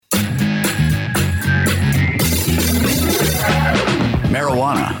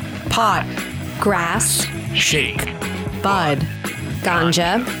marijuana, pot, grass, shake, bud,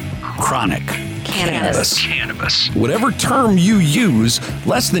 ganja, chronic, cannabis. Whatever term you use,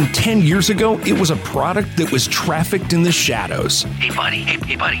 less than 10 years ago, it was a product that was trafficked in the shadows. Hey, buddy.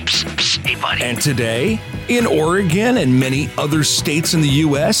 Hey, buddy. Psst, psst. Hey, buddy. And today, in Oregon and many other states in the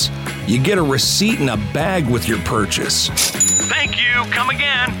U.S., you get a receipt and a bag with your purchase. Thank you. Come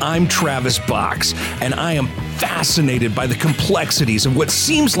again. I'm Travis Box, and I am fascinated by the complexities of what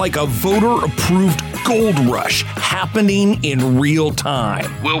seems like a voter-approved gold rush happening in real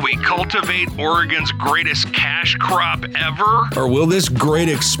time. Will we cultivate Oregon's greatest cash crop ever? Or will this great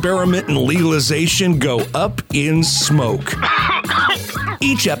experiment in legalization go up in smoke?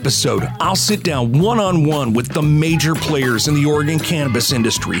 Each episode, I'll sit down one-on-one with the major players in the Oregon cannabis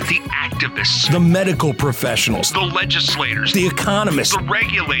industry. The activists, the medical professionals, the legislators, the economists, the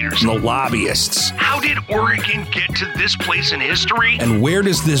regulators, and the lobbyists. How did Oregon get to this place in history? And where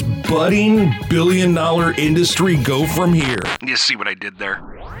does this budding billion-dollar industry go from here? You see what I did there?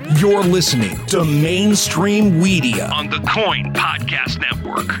 You're listening to Mainstream Weedia on the Coin Podcast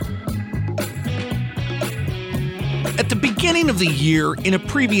Network. At the beginning of the year, in a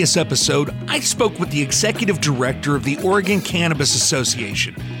previous episode, I spoke with the executive director of the Oregon Cannabis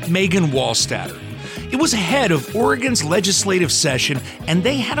Association, Megan Wallstatter. It was ahead of Oregon's legislative session, and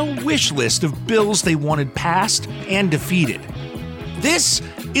they had a wish list of bills they wanted passed and defeated. This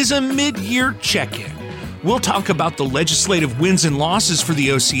is a mid-year check-in. We'll talk about the legislative wins and losses for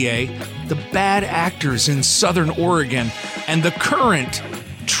the OCA, the bad actors in Southern Oregon, and the current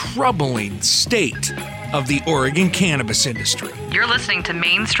troubling state of the Oregon cannabis industry. You're listening to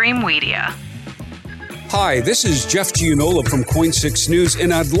Mainstream Weedia. Hi, this is Jeff Gianola from Coin 6 News,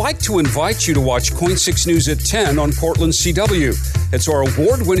 and I'd like to invite you to watch Coin 6 News at 10 on Portland CW. It's our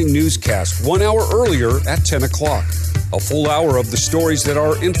award-winning newscast 1 hour earlier at 10 o'clock. A full hour of the stories that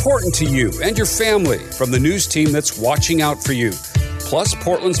are important to you and your family from the news team that's watching out for you. Plus,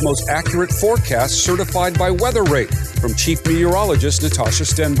 Portland's most accurate forecast certified by WeatherRate from Chief Meteorologist Natasha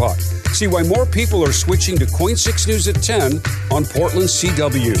Stenbach. See why more people are switching to Coin 6 News at 10 on Portland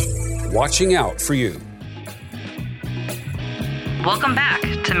CW. Watching out for you. Welcome back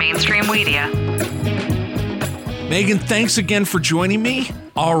to Mainstream Weedia. Megan, thanks again for joining me.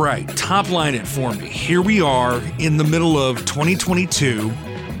 All right, top line it for me. Here we are in the middle of 2022.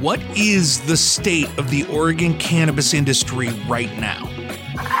 What is the state of the Oregon cannabis industry right now?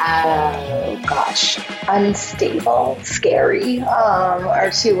 Oh, gosh. Unstable, scary are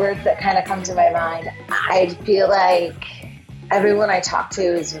two words that kind of come to my mind. I feel like everyone I talk to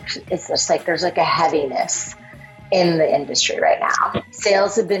it's just like there's like a heaviness in the industry right now.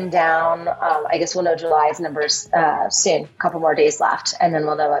 Sales have been down. I guess we'll know July's numbers soon, a couple more days left, and then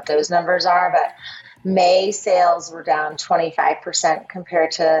we'll know what those numbers are. But May sales were down 25%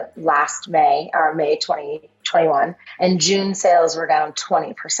 compared to last May, or May 2021. And June sales were down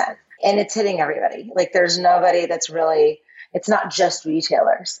 20%. And it's hitting everybody. Like there's nobody that's really, it's not just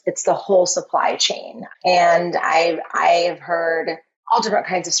retailers. It's the whole supply chain. And I've heard all different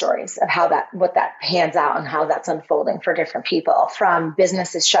kinds of stories of what that pans out and how that's unfolding for different people, from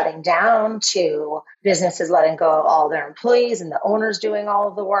businesses shutting down to businesses letting go of all their employees and the owners doing all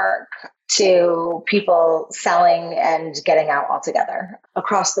of the work, to people selling and getting out altogether.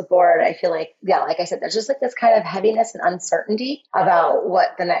 Across the board, I feel like, like I said, there's just like this kind of heaviness and uncertainty about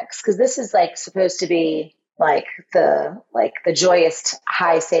what the next, because this is like supposed to be like the joyous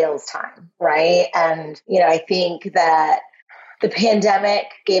high sales time, right? And, I think that the pandemic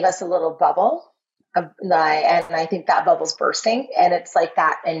gave us a little bubble, and I think that bubble's bursting, and it's like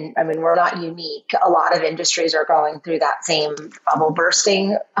that. And I mean, we're not unique. A lot of industries are going through that same bubble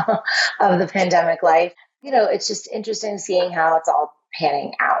bursting of the pandemic life. It's just interesting seeing how it's all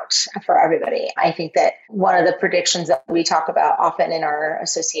panning out for everybody. I think that one of the predictions that we talk about often in our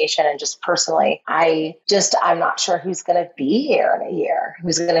association, and just personally, I'm not sure who's going to be here in a year,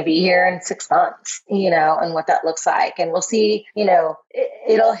 who's going to be here in 6 months, and what that looks like. And we'll see,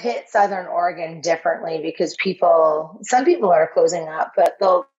 it'll hit Southern Oregon differently because some people are closing up, but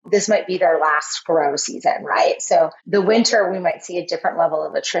this might be their last grow season, right? So the winter, we might see a different level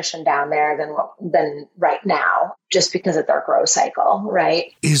of attrition down there than right now, just because of their grow cycle,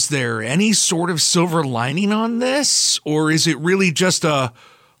 right? Is there any sort of silver lining on this? Or is it really just a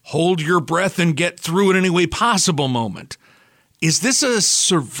hold your breath and get through it any way possible moment? Is this a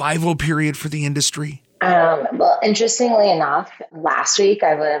survival period for the industry? Well, interestingly enough, last week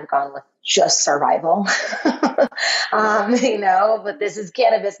I would have gone with just survival, but this is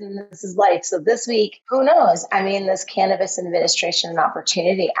cannabis and this is life. So this week, who knows? I mean, this Cannabis Administration and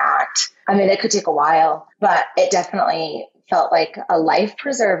Opportunity Act, it could take a while, but it definitely felt like a life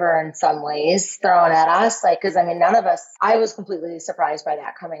preserver in some ways thrown at us. Like, because I mean, none of us, I was completely surprised by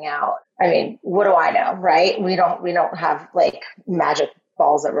that coming out. I mean, what do I know, right? We don't have like magic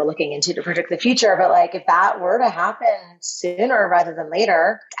balls that we're looking into to predict the future. But like, if that were to happen sooner rather than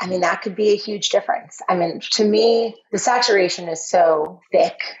later, I mean, that could be a huge difference. I mean, to me, the saturation is so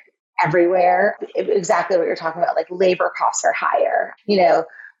thick everywhere. Exactly what you're talking about. Like labor costs are higher. You know,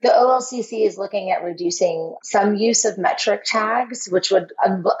 the OLCC is looking at reducing some use of metric tags, which would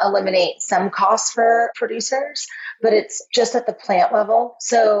eliminate some costs for producers, but it's just at the plant level.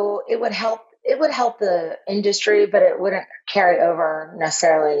 So it would help the industry, but it wouldn't carry over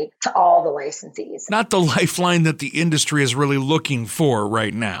necessarily to all the licensees. Not the lifeline that the industry is really looking for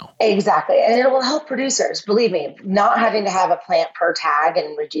right now. Exactly. And it will help producers. Believe me, not having to have a plant per tag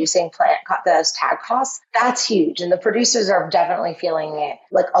and reducing those tag costs, that's huge. And the producers are definitely feeling it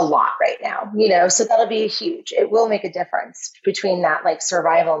like a lot right now, you know, so that'll be huge. It will make a difference between that like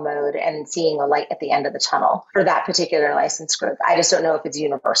survival mode and seeing a light at the end of the tunnel for that particular license group. I just don't know if it's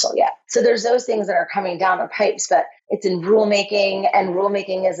universal yet. So there's those things that are coming down the pipes, but it's in rulemaking, and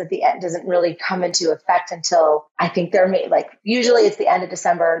rulemaking is at the end, doesn't really come into effect until I think usually it's the end of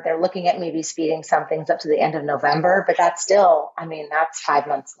December. They're looking at maybe speeding some things up to the end of November, but that's still, I mean, that's 5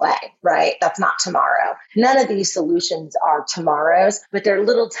 months away, right? That's not tomorrow. None of these solutions are tomorrow's, but they're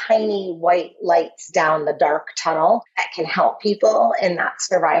little tiny white lights down the dark tunnel that can help people in that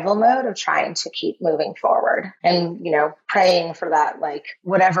survival mode of trying to keep moving forward and, you know, praying for that, like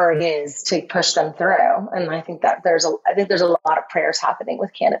whatever it is to push them through. And I think that there's a lot of prayers happening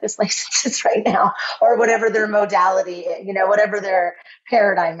with cannabis licenses right now, or whatever their modality, you know, whatever their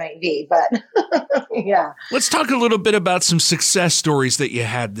paradigm might be. But yeah. Let's talk a little bit about some success stories that you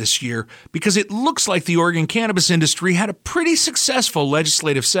had this year, because it looks like the Oregon cannabis industry had a pretty successful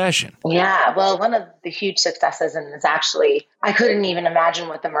legislative session. Yeah. Well, one of the huge successes, and it's actually, I couldn't even imagine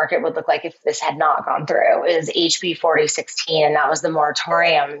what the market would look like if this had not gone through, is HB 4016. And that was the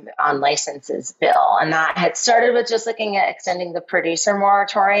moratorium on licenses bill. And that had started with just looking at extending the producer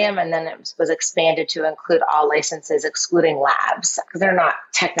moratorium. And then it was expanded to include all licenses, excluding labs, because they're not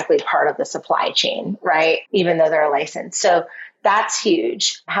technically part of the supply chain, right? Even though they're licensed. So that's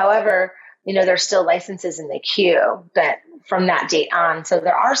huge. However, you know, there's still licenses in the queue that from that date on. So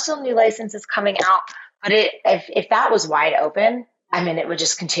there are still new licenses coming out. But if that was wide open, I mean, it would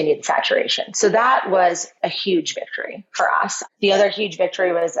just continue the saturation. So that was a huge victory for us. The other huge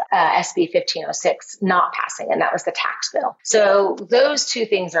victory was SB 1506 not passing, and that was the tax bill. So those two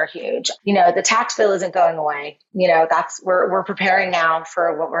things are huge. You know, the tax bill isn't going away. You know, we're preparing now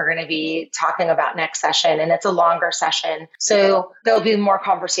for what we're going to be talking about next session, and it's a longer session. So there'll be more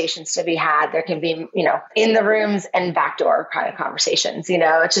conversations to be had. There can be, you know, in the rooms and backdoor kind of conversations. You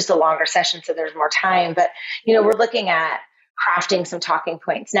know, it's just a longer session, so there's more time. But, you know, we're looking at crafting some talking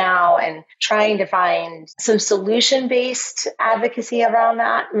points now and trying to find some solution-based advocacy around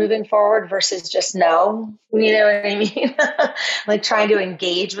that moving forward versus just no, you know what I mean? Like trying to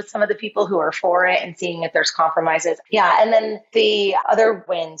engage with some of the people who are for it and seeing if there's compromises. Yeah. And then the other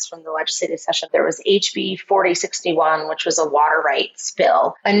wins from the legislative session, there was HB 4061, which was a water rights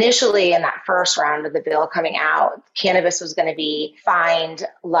bill. Initially, in that first round of the bill coming out, cannabis was going to be fined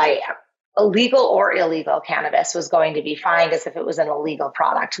like illegal or illegal cannabis was going to be fined as if it was an illegal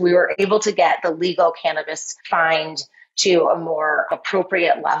product. We were able to get the legal cannabis fined to a more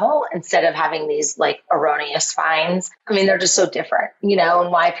appropriate level instead of having these like erroneous fines. I mean, they're just so different, you know,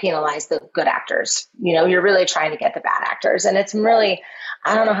 and why penalize the good actors? You know, you're really trying to get the bad actors. And it's really,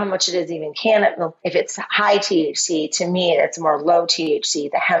 I don't know how much it is even cannabis. If it's high THC, to me, it's more low THC,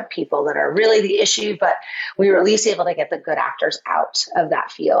 the hemp people that are really the issue, but we were at least able to get the good actors out of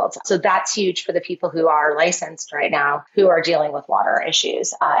that field. So that's huge for the people who are licensed right now, who are dealing with water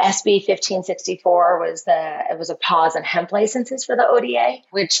issues. SB 1564 was a pause in hemp licenses for the ODA,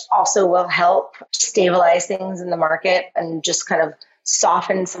 which also will help stabilize things in the market and just kind of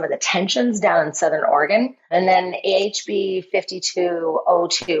soften some of the tensions down in Southern Oregon. And then HB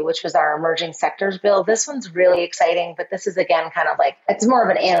 5202, which was our emerging sectors bill. This one's really exciting, but this is again kind of like, it's more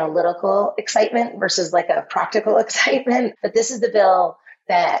of an analytical excitement versus like a practical excitement. But this is the bill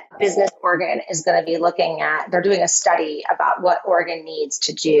that Business Oregon is going to be looking at. They're doing a study about what Oregon needs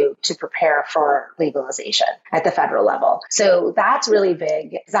to do to prepare for legalization at the federal level. So that's really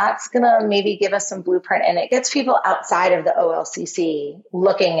big. That's going to maybe give us some blueprint, and it gets people outside of the OLCC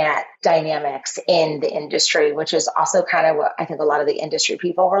looking at dynamics in the industry, which is also kind of what I think a lot of the industry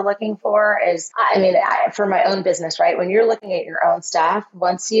people were looking for is, for my own business, right? When you're looking at your own stuff,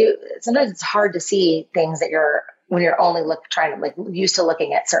 sometimes it's hard to see things that you're when you're only trying to used to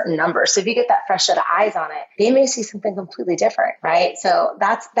looking at certain numbers. So if you get that fresh set of eyes on it, they may see something completely different, right? So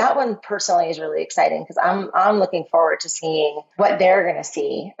that one personally is really exciting because I'm looking forward to seeing what they're going to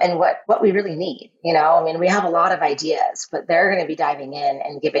see and what we really need. I mean, we have a lot of ideas, but they're going to be diving in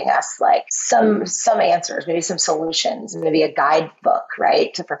and giving us like some answers, maybe some solutions, maybe a guidebook,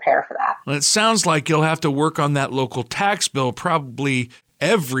 right, to prepare for that. Well, it sounds like you'll have to work on that local tax bill probably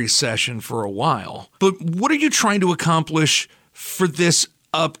every session for a while. But what are you trying to accomplish for this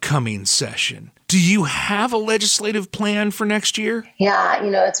upcoming session? Do you have a legislative plan for next year? Yeah,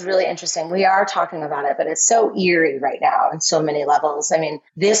 it's really interesting. We are talking about it, but it's so eerie right now on so many levels. I mean,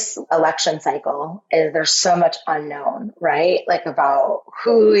 this election cycle, there's so much unknown, right? Like about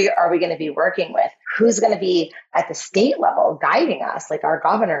who are we going to be working with? Who's going to be at the state level guiding us, like our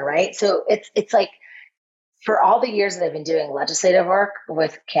governor, right? So it's like, for all the years that I've been doing legislative work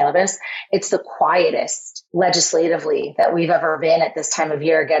with cannabis, it's the quietest legislatively that we've ever been at this time of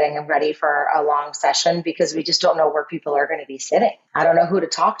year getting ready for a long session because we just don't know where people are going to be sitting. I don't know who to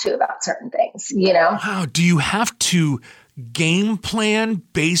talk to about certain things, Wow. Do you have to game plan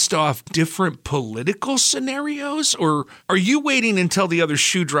based off different political scenarios? Or are you waiting until the other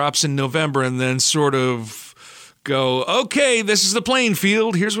shoe drops in November and then sort of go, okay, this is the playing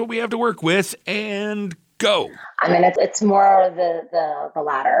field. Here's what we have to work with and go? I mean, it's more the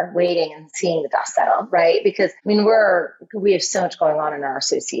latter, waiting and seeing the dust settle, right? Because I mean, we have so much going on in our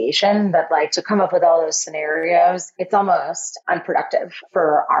association that like to come up with all those scenarios, it's almost unproductive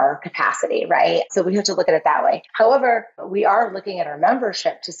for our capacity, right? So we have to look at it that way. However, we are looking at our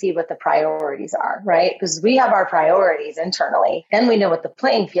membership to see what the priorities are, right? Because we have our priorities internally, then we know what the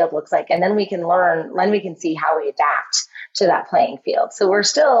playing field looks like, and then we can learn, then we can see how we adapt to that playing field. So we're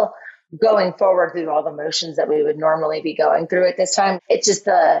still going forward through all the motions that we would normally be going through at this time. It's just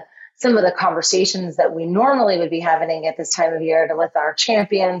some of the conversations that we normally would be having at this time of year with our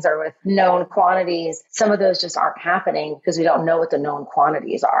champions or with known quantities. Some of those just aren't happening because we don't know what the known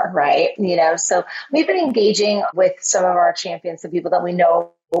quantities are, right? So we've been engaging with some of our champions, the people that we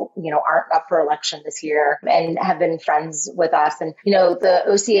know aren't up for election this year and have been friends with us. And, the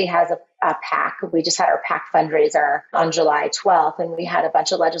OCA has a PAC. We just had our PAC fundraiser on July 12th, and we had a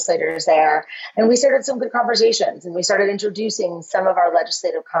bunch of legislators there. And we started some good conversations, and we started introducing some of our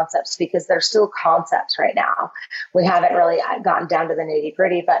legislative concepts because they're still concepts right now. We haven't really gotten down to the nitty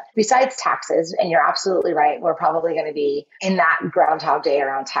gritty, but besides taxes, and you're absolutely right, we're probably going to be in that Groundhog Day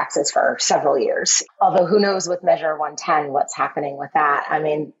around taxes for several years. Although who knows with Measure 110, what's happening with that? I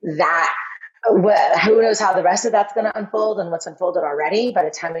mean, who knows how the rest of that's going to unfold and what's unfolded already. By the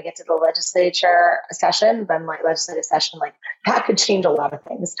time we get to the legislative session, that could change a lot of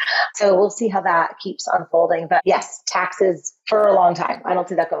things. So we'll see how that keeps unfolding. But yes, taxes for a long time. I don't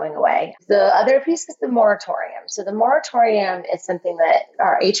see that going away. The other piece is the moratorium. So the moratorium is something that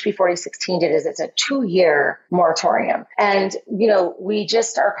our HB 4016 did. It's a 2-year moratorium. And, we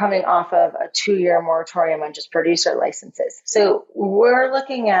just are coming off of a 2-year moratorium on just producer licenses. So we're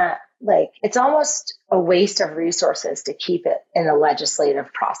looking at it's almost a waste of resources to keep it in the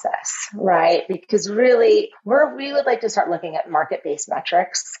legislative process, right? Because really, we would like to start looking at market-based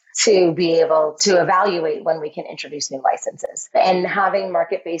metrics to be able to evaluate when we can introduce new licenses and having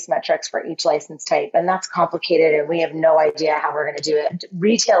market-based metrics for each license type. And that's complicated and we have no idea how we're going to do it.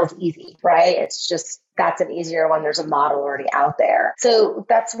 Retail is easy, right? It's just, that's an easier one. There's a model already out there. So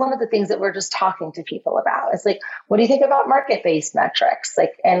that's one of the things that we're just talking to people about. It's what do you think about market-based metrics?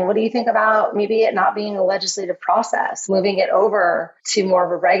 And what do you think about maybe it not being a legislative process, moving it over to more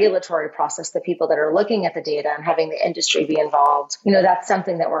of a regulatory process, the people that are looking at the data and having the industry be involved? That's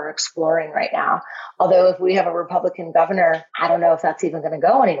something that we're exploring right now. Although if we have a Republican governor, I don't know if that's even going to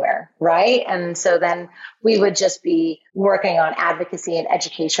go anywhere, right? And so then we would just be working on advocacy and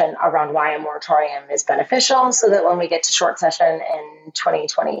education around why a moratorium is beneficial so that when we get to short session in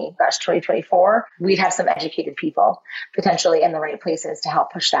 2024, we'd have some educated people potentially in the right places to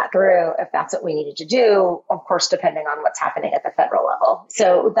help push that through if that's what we needed to do, of course, depending on what's happening at the federal level.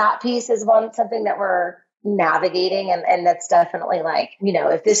 So that piece is something that we're navigating. And that's definitely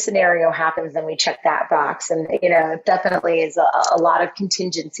if this scenario happens, then we check that box. And, it definitely is a lot of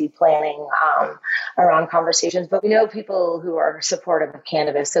contingency planning around conversations. But we know people who are supportive of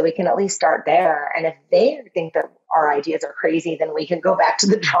cannabis, so we can at least start there. And if they think that our ideas are crazy, then we can go back to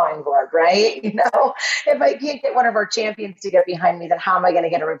the drawing board, right? If I can't get one of our champions to get behind me, then how am I going to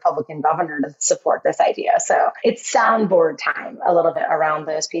get a Republican governor to support this idea? So it's soundboard time a little bit around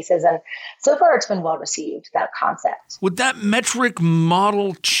those pieces. And so far it's been well received, that concept. Would that metric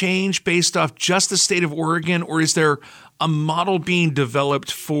model change based off just the state of Oregon, or is there a model being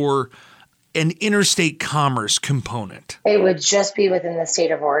developed for an interstate commerce component? It would just be within the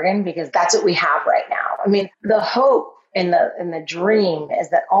state of Oregon because that's what we have right now. I mean, the hope and the dream is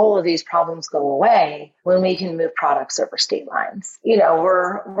that all of these problems go away when we can move products over state lines.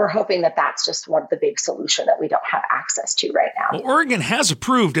 We're hoping that that's just one of the big solution that we don't have access to right now. Well, Oregon has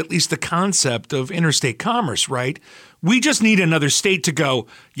approved at least the concept of interstate commerce, right? We just need another state to go,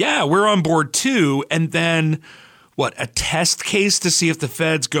 yeah, we're on board too. And then a test case to see if the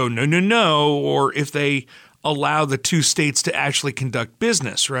feds go, no, or if they allow the two states to actually conduct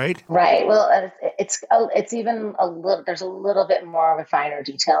business, right? Right. Well, it's even a little, there's a little bit more of a finer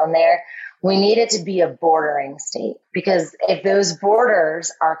detail in there. We need it to be a bordering state because if those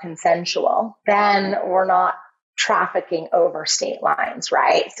borders are consensual, then we're not trafficking over state lines,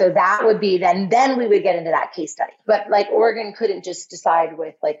 right? So that would be then we would get into that case study. But like Oregon couldn't just decide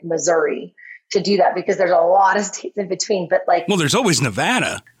with like Missouri to do that because there's a lot of states in between. But there's always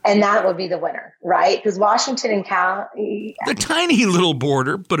Nevada. And that would be the winner, right? Because Washington and Cal, the tiny little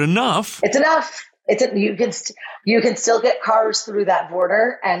border, but enough. It's enough. You can still get cars through that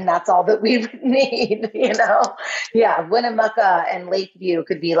border, and that's all that we would need. Yeah, Winnemucca and Lakeview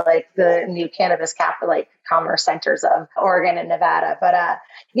could be like the new cannabis capital, like commerce centers of Oregon and Nevada. But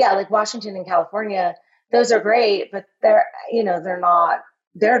like Washington and California, those are great, but they're not.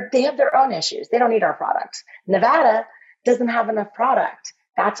 They have their own issues. They don't need our product. Nevada doesn't have enough product.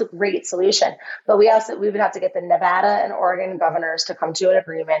 That's a great solution. But we would have to get the Nevada and Oregon governors to come to an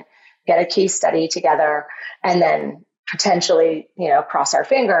agreement, get a case study together, and then potentially, cross our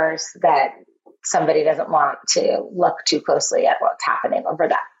fingers that somebody doesn't want to look too closely at what's happening over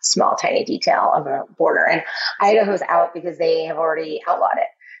that small, tiny detail of a border. And Idaho's out because they have already outlawed it.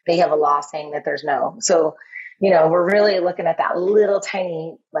 They have a law saying that there's no. So we're really looking at that little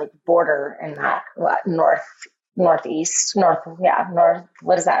tiny border in that north, what is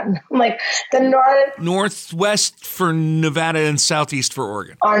that? Like the northwest for Nevada and southeast for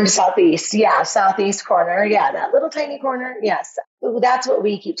Oregon. On southeast, southeast corner, that little tiny corner, yes. That's what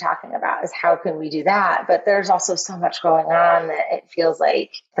we keep talking about is how can we do that? But there's also so much going on that it feels like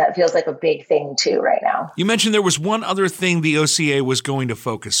a big thing too right now. You mentioned there was one other thing the OCA was going to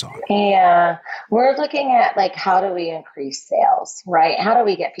focus on. Yeah, we're looking at how do we increase sales, right? How do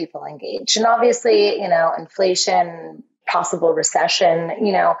we get people engaged? And obviously, inflation, possible recession,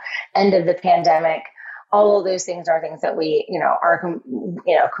 end of the pandemic. All of those things are things that we, are,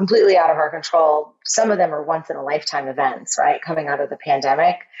 completely out of our control. Some of them are once in a lifetime events, right? Coming out of the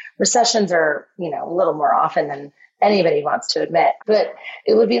pandemic. Recessions are, a little more often than anybody wants to admit, but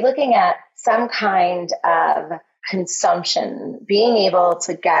it would be looking at some kind of consumption, being able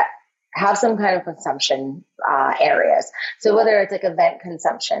to have some kind of consumption areas. So whether it's event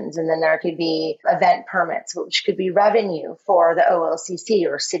consumptions, and then there could be event permits, which could be revenue for the OLCC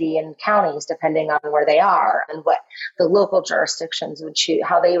or city and counties, depending on where they are and what the local jurisdictions would choose,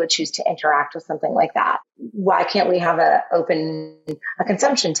 how they would choose to interact with something like that. Why can't we have a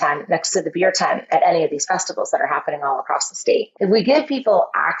consumption tent next to the beer tent at any of these festivals that are happening all across the state? If we give people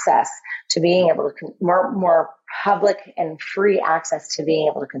access to being able to more public and free access to being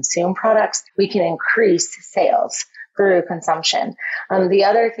able to consume products, we can increase sales through consumption. The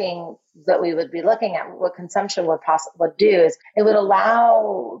other thing that we would be looking at, what consumption would do, is it would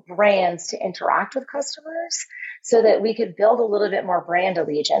allow brands to interact with customers so that we could build a little bit more brand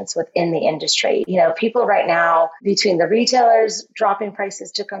allegiance within the industry. People right now, between the retailers dropping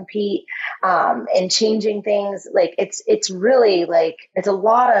prices to compete and changing things, it's really it's a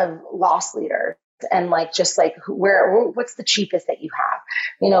lot of loss leaders. And what's the cheapest that you have?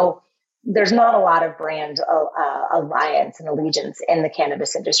 There's not a lot of brand alliance and allegiance in the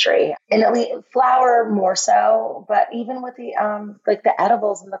cannabis industry, and flower more so. But even with the the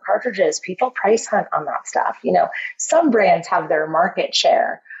edibles and the cartridges, people price hunt on that stuff. Some brands have their market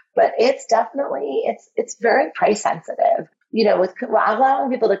share, but it's definitely it's very price sensitive. With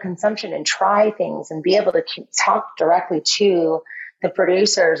allowing people to consumption and try things and be able to talk directly to the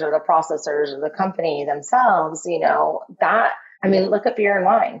producers or the processors or the company themselves, look up beer and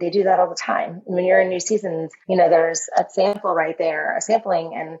wine. They do that all the time. When you're in new seasons, there's a sample right there, a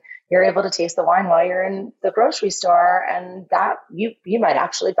sampling, and you're able to taste the wine while you're in the grocery store, and that you might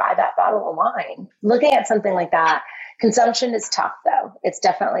actually buy that bottle of wine. Looking at something like that, consumption is tough though. It's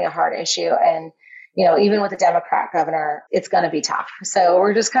definitely a hard issue. And even with a Democrat governor, it's going to be tough. So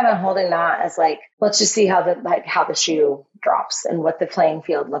we're just kind of holding that as let's just see how the shoe drops and what the playing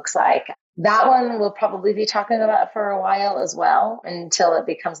field looks like. That one we'll probably be talking about for a while as well until it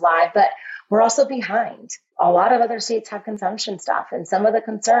becomes live. But we're also behind. A lot of other states have consumption stuff, and some of the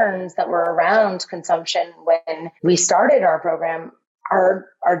concerns that were around consumption when we started our program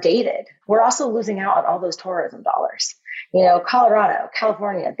are dated. We're also losing out on all those tourism dollars. Colorado,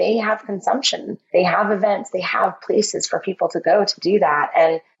 California, they have consumption, they have events, they have places for people to go to do that.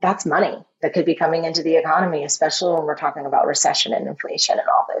 And that's money that could be coming into the economy, especially when we're talking about recession and inflation and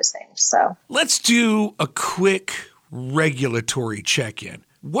all those things. So let's do a quick regulatory check-in.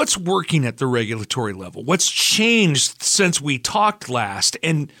 What's working at the regulatory level? What's changed since we talked last?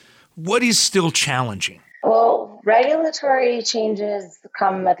 And what is still challenging? Well, regulatory changes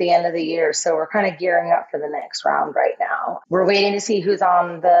come at the end of the year, so we're kind of gearing up for the next round right now. We're waiting to see who's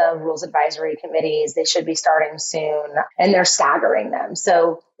on the rules advisory committees. They should be starting soon, and they're staggering them.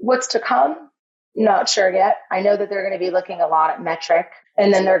 So what's to come? Not sure yet. I know that they're going to be looking a lot at metric,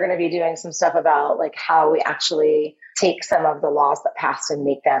 and then they're going to be doing some stuff about like how we actually take some of the laws that passed and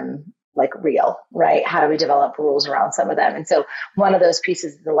make them like real, right? How do we develop rules around some of them? And so one of those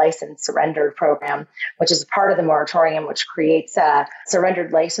pieces is the license surrendered program, which is part of the moratorium, which creates a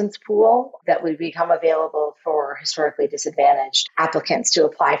surrendered license pool that would become available for historically disadvantaged applicants to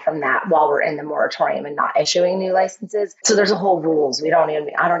apply from that while we're in the moratorium and not issuing new licenses. So there's a whole rules. I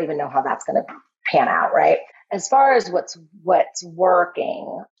don't even know how that's going to pan out, right? As far as what's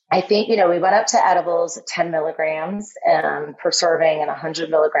working, I think, we went up to edibles at 10 milligrams per serving and 100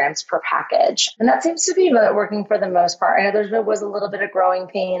 milligrams per package. And that seems to be working for the most part. I know there was a little bit of growing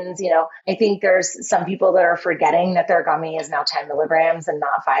pains. I think there's some people that are forgetting that their gummy is now 10 milligrams and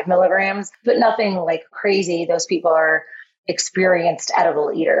not 5 milligrams, but nothing like crazy. Those people are experienced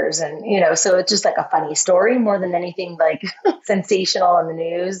edible eaters. And, so it's just like a funny story more than anything like sensational in the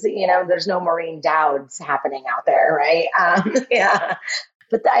news. There's no Maureen Dowds happening out there, right? Yeah.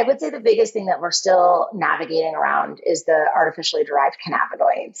 But I would say the biggest thing that we're still navigating around is the artificially derived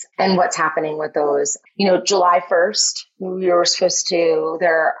cannabinoids and what's happening with those. July 1st, there's supposed to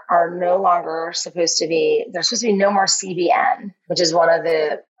be no more CBN, which is one of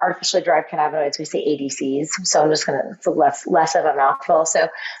the artificially derived cannabinoids. We say ADCs. So I'm just it's less of a mouthful. So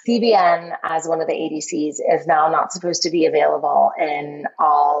CBN as one of the ADCs is now not supposed to be available in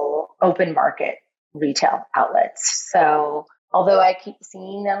all open market retail outlets. So although I keep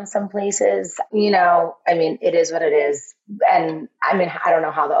seeing them some places, it is what it is. And I don't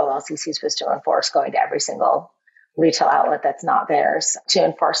know how the OLCC is supposed to enforce going to every single retail outlet that's not theirs to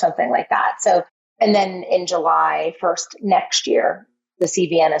enforce something like that. So, and then in July 1st next year, the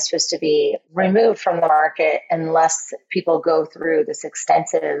CBN is supposed to be removed from the market unless people go through this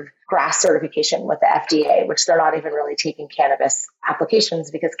extensive GRAS certification with the FDA, which they're not even really taking cannabis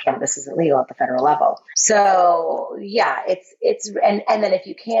applications because cannabis isn't legal at the federal level. So yeah, and then if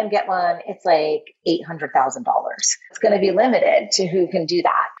you can get one, it's like $800,000. It's going to be limited to who can do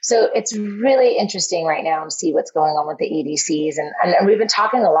that. So it's really interesting right now to see what's going on with the ADCs. And we've been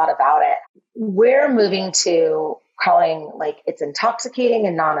talking a lot about it. We're moving to calling like it's intoxicating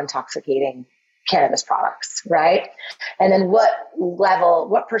and non-intoxicating cannabis products, right? And then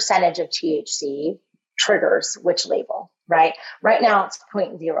what percentage of THC triggers which label, right? Right now it's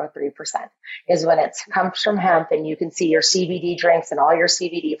 0.03% is when it comes from hemp, and you can see your CBD drinks and all your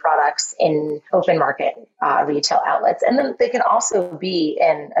CBD products in open market retail outlets. And then they can also be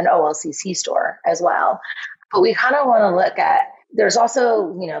in an OLCC store as well. But we kind of want to look at, there's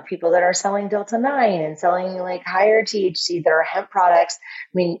also, people that are selling Delta-9 and selling like higher THC that are hemp products.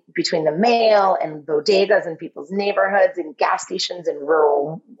 Between the mail and bodegas in people's neighborhoods and gas stations in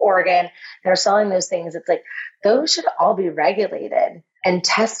rural Oregon, they're selling those things. It's like, those should all be regulated and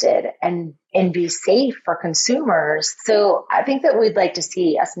tested and be safe for consumers. So I think that we'd like to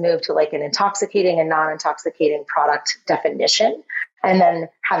see us move to like an intoxicating and non-intoxicating product definition, and then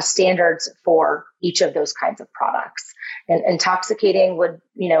have standards for each of those kinds of products. And intoxicating would,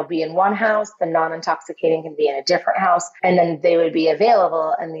 be in one house, the non-intoxicating can be in a different house, and then they would be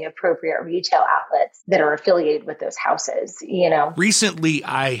available in the appropriate retail outlets that are affiliated with those houses, Recently,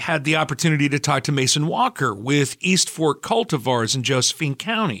 I had the opportunity to talk to Mason Walker with East Fork Cultivars in Josephine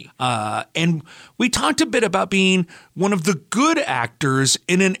County. And we talked a bit about being one of the good actors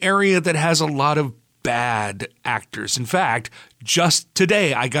in an area that has a lot of bad actors. In fact, just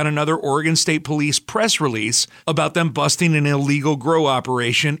today, I got another Oregon State Police press release about them busting an illegal grow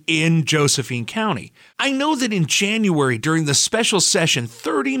operation in Josephine County. I know that in January, during the special session,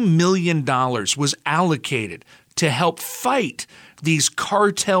 $30 million was allocated to help fight these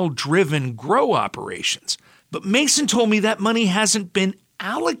cartel-driven grow operations. But Mason told me that money hasn't been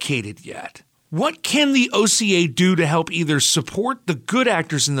allocated yet. What can the OCA do to help either support the good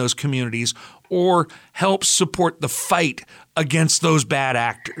actors in those communities or help support the fight against those bad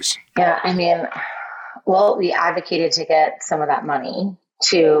actors? Yeah, we advocated to get some of that money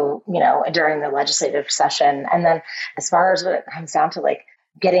during the legislative session. And then as far as what it comes down to, like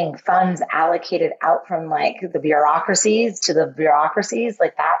getting funds allocated out from like the bureaucracies to the bureaucracies,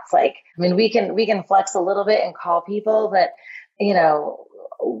 like that's like, I mean, we can flex a little bit and call people, but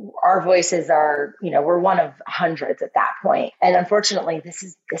our voices are, we're one of hundreds at that point. And unfortunately,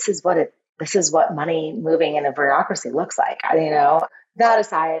 this is what money moving in a bureaucracy looks like. That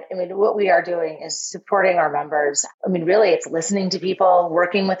aside, I mean, what we are doing is supporting our members. I mean, really, it's listening to people,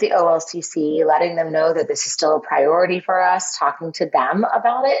 working with the OLCC, letting them know that this is still a priority for us, talking to them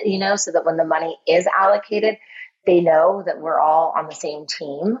about it, so that when the money is allocated, they know that we're all on the same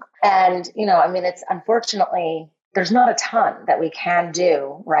team. And, it's unfortunately, there's not a ton that we can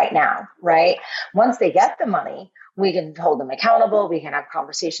do right now, right? Once they get the money, we can hold them accountable. We can have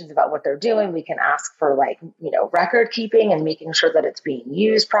conversations about what they're doing. We can ask for record keeping and making sure that it's being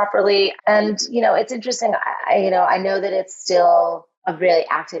used properly. And, it's interesting. I know that it's still a really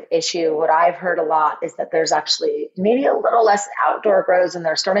active issue. What I've heard a lot is that there's actually maybe a little less outdoor grows, and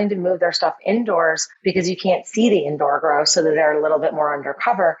they're starting to move their stuff indoors because you can't see the indoor grow, so that they're a little bit more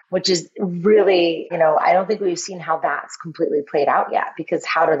undercover, which is really, I don't think we've seen how that's completely played out yet, because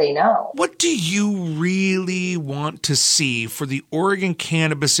how do they know? What do you really want to see for the Oregon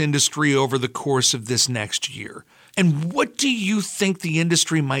cannabis industry over the course of this next year? And what do you think the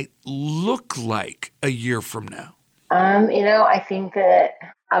industry might look like a year from now? I think that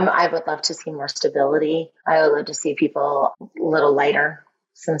I would love to see more stability. I would love to see people a little lighter,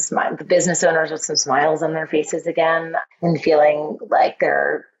 the business owners with some smiles on their faces again, and feeling like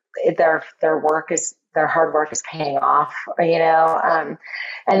their hard work is paying off, and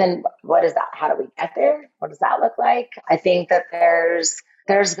then what is that? How do we get there? What does that look like? I think that there's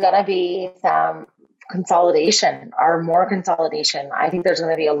going to be some consolidation or more consolidation. I think there's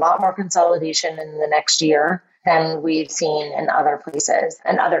going to be a lot more consolidation in the next year than we've seen in other places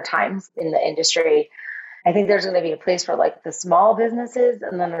and other times in the industry. I think there's going to be a place for like the small businesses,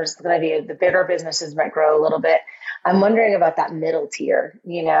 and then there's going to be the bigger businesses might grow a little bit. I'm wondering about that middle tier,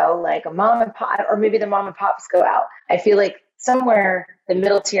 like a mom and pop, or maybe the mom and pops go out. I feel like somewhere the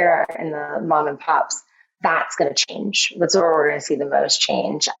middle tier and the mom and pops, that's going to change. That's where we're going to see the most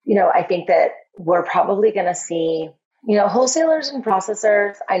change. I think that we're probably going to see, wholesalers and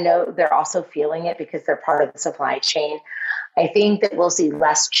processors, I know they're also feeling it because they're part of the supply chain. I think that we'll see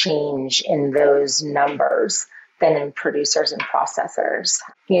less change in those numbers than in producers and processors.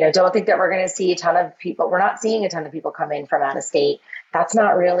 Don't think that we're going to see a ton of people. We're not seeing a ton of people come in from out of state. That's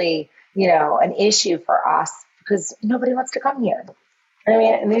not really, an issue for us because nobody wants to come here. I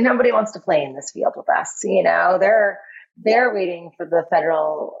mean, nobody wants to play in this field with us. They're waiting for the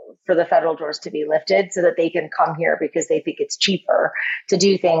federal doors to be lifted so that they can come here because they think it's cheaper to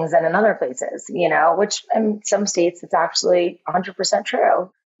do things than in other places, which in some states it's actually 100%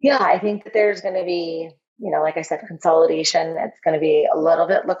 true. Yeah, I think that there's going to be, like I said, consolidation. It's going to be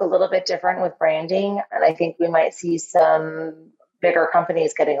look a little bit different with branding. And I think we might see some bigger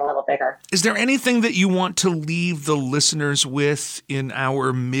companies getting a little bigger. Is there anything that you want to leave the listeners with in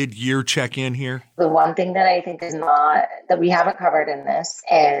our mid-year check-in here? The one thing that I think that we haven't covered in this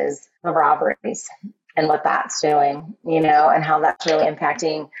is the robberies and what that's doing, and how that's really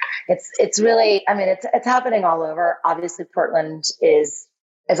impacting. It's really, it's happening all over. Obviously, Portland is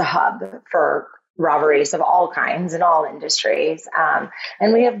a hub for robberies of all kinds in all industries.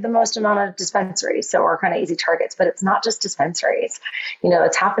 And we have the most amount of dispensaries. So we're kind of easy targets, but it's not just dispensaries.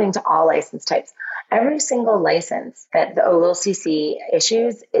 It's happening to all license types. Every single license that the OLCC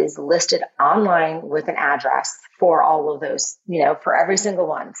issues is listed online with an address for all of those, for every single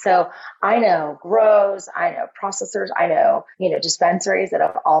one. So I know grows, I know processors, I know, dispensaries that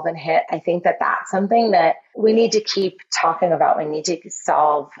have all been hit. I think that that's something that we need to keep talking about. We need to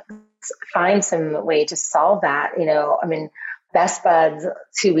find some way to solve that. Best Buds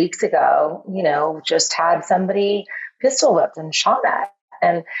 2 weeks ago, just had somebody pistol whipped and shot at.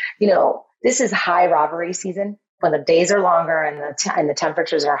 And, this is high robbery season when the days are longer and the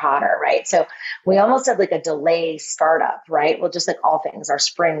temperatures are hotter, right? So we almost had like a delay startup, right? Well, just like all things, our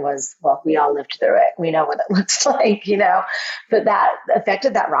spring was, we all lived through it. We know what it looks like, but that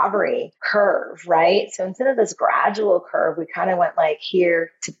affected that robbery curve, right? So instead of this gradual curve, we kind of went like here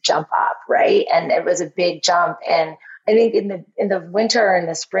to jump up, right? And it was a big jump. And I think in the winter and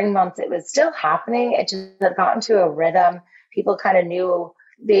the spring months, it was still happening. It just had gotten to a rhythm. People kind of knew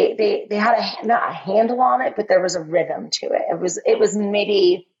they had not a handle on it, but there was a rhythm to it. It was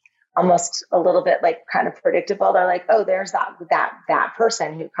maybe almost a little bit like kind of predictable. They're like, oh, there's that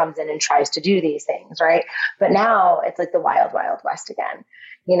person who comes in and tries to do these things, right? But now it's like the wild, wild west again.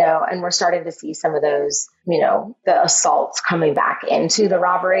 and we're starting to see some of those, the assaults coming back into the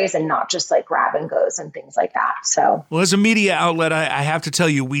robberies and not just like grab and goes and things like that. So, well, as a media outlet, I have to tell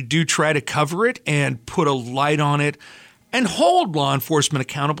you, we do try to cover it and put a light on it and hold law enforcement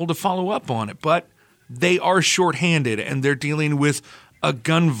accountable to follow up on it. But they are shorthanded, and they're dealing with a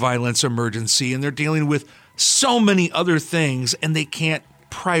gun violence emergency, and they're dealing with so many other things, and they can't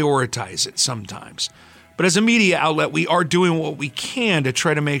prioritize it sometimes. But as a media outlet, we are doing what we can to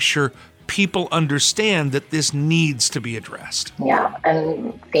try to make sure people understand that this needs to be addressed. Yeah,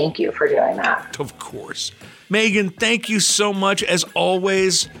 and thank you for doing that. Of course. Megan, thank you so much. As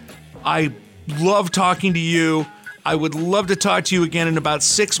always, I love talking to you. I would love to talk to you again in about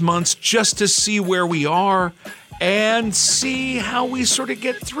 6 months just to see where we are and see how we sort of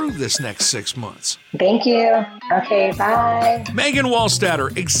get through this next 6 months. Thank you. Okay, bye. Megan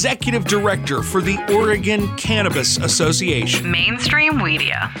Wallstatter, Executive Director for the Oregon Cannabis Association. Mainstream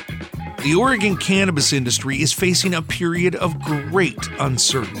Media. The Oregon cannabis industry is facing a period of great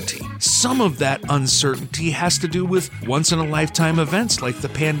uncertainty. Some of that uncertainty has to do with once-in-a-lifetime events like the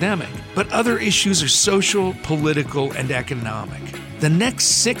pandemic, but other issues are social, political, and economic. The next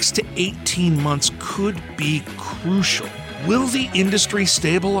 6 to 18 months could be crucial. Will the industry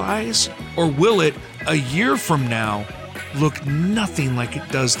stabilize, or will it, a year from now, look nothing like it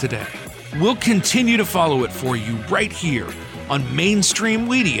does today? We'll continue to follow it for you right here on Mainstream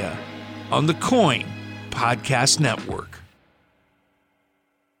Media on the KOIN Podcast Network.